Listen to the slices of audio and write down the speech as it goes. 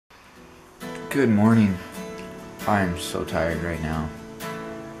Good morning. I am so tired right now.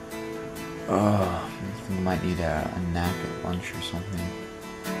 I think I might need a nap at lunch or something.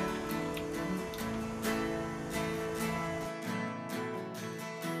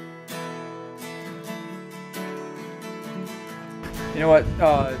 You know what?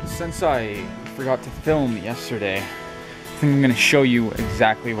 Since I forgot to film yesterday, I think I'm gonna show you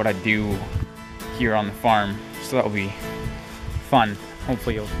exactly what I do here on the farm. So that'll be fun.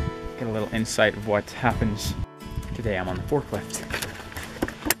 Hopefully you'll get a little insight of what happens. Today I'm on the forklift.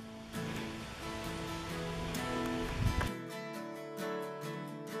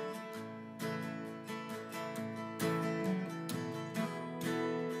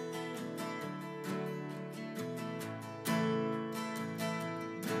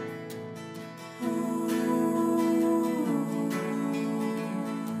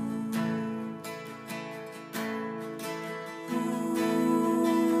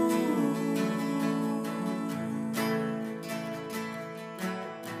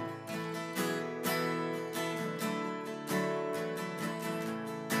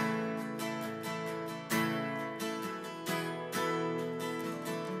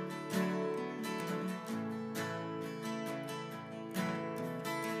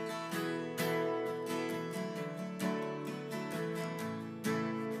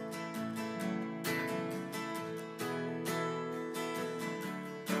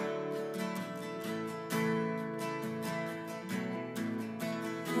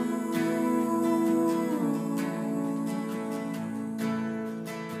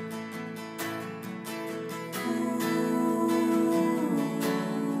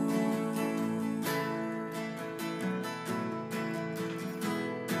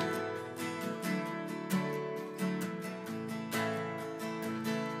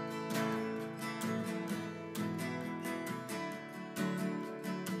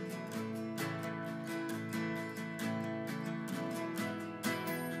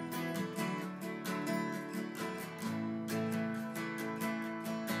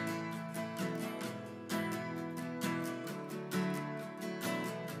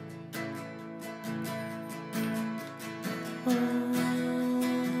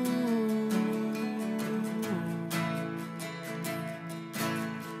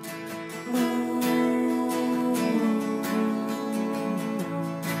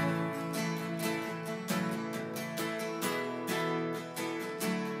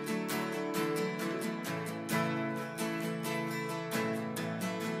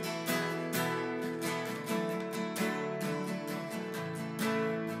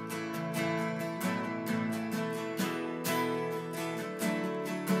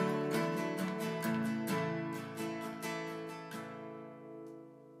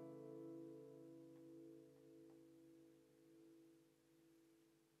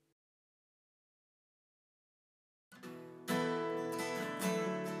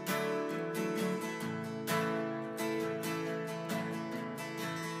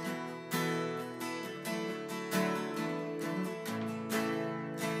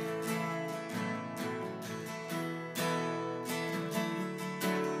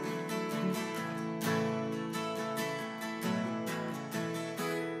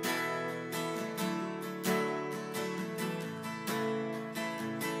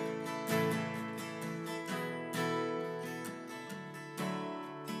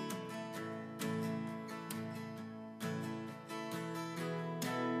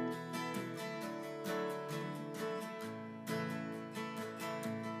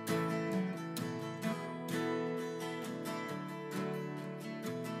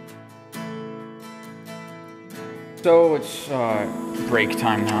 So it's break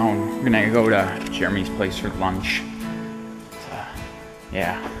time now. We're gonna go to Jeremy's place for lunch.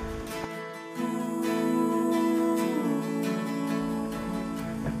 Yeah.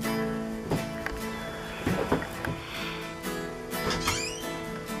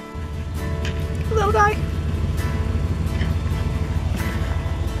 Little guy.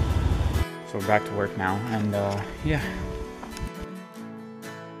 So we're back to work now, and yeah.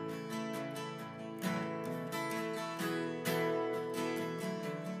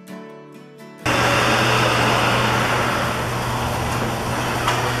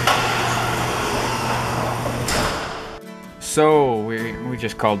 So we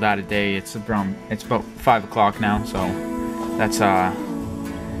just called that a day. It's about 5 o'clock now, so that's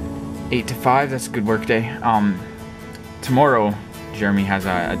 8 to 5. That's a good work day. Tomorrow Jeremy has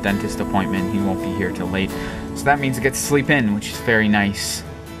a dentist appointment. He won't be here till late, so that means I get to sleep in, which is very nice.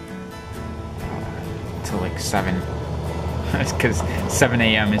 Till like 7. That's because 7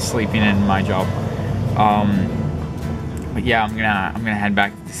 a.m. is sleeping in my job. But yeah, I'm gonna head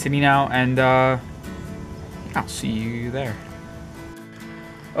back to the city now, and I'll see you there.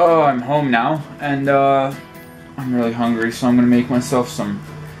 Oh, I'm home now, and I'm really hungry, so I'm gonna make myself some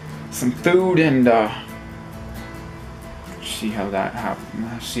food and see how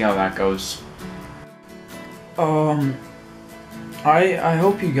that goes. I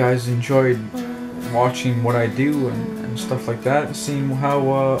hope you guys enjoyed watching what I do and stuff like that, seeing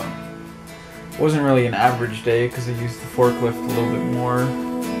how wasn't really an average day because I used the forklift a little bit more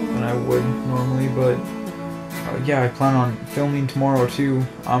than I would normally, but yeah, I plan on filming tomorrow too.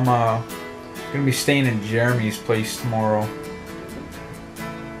 I'm gonna be staying in Jeremy's place tomorrow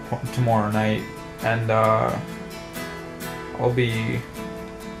night, and I'll be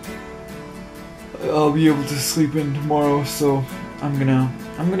able to sleep in tomorrow. So I'm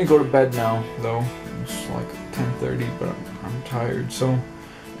gonna go to bed now though. It's like 10:30, but I'm tired, so I'm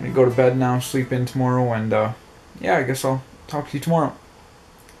gonna go to bed now, sleep in tomorrow, and yeah, I guess I'll talk to you tomorrow.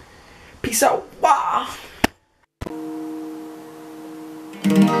 Peace out. Bye.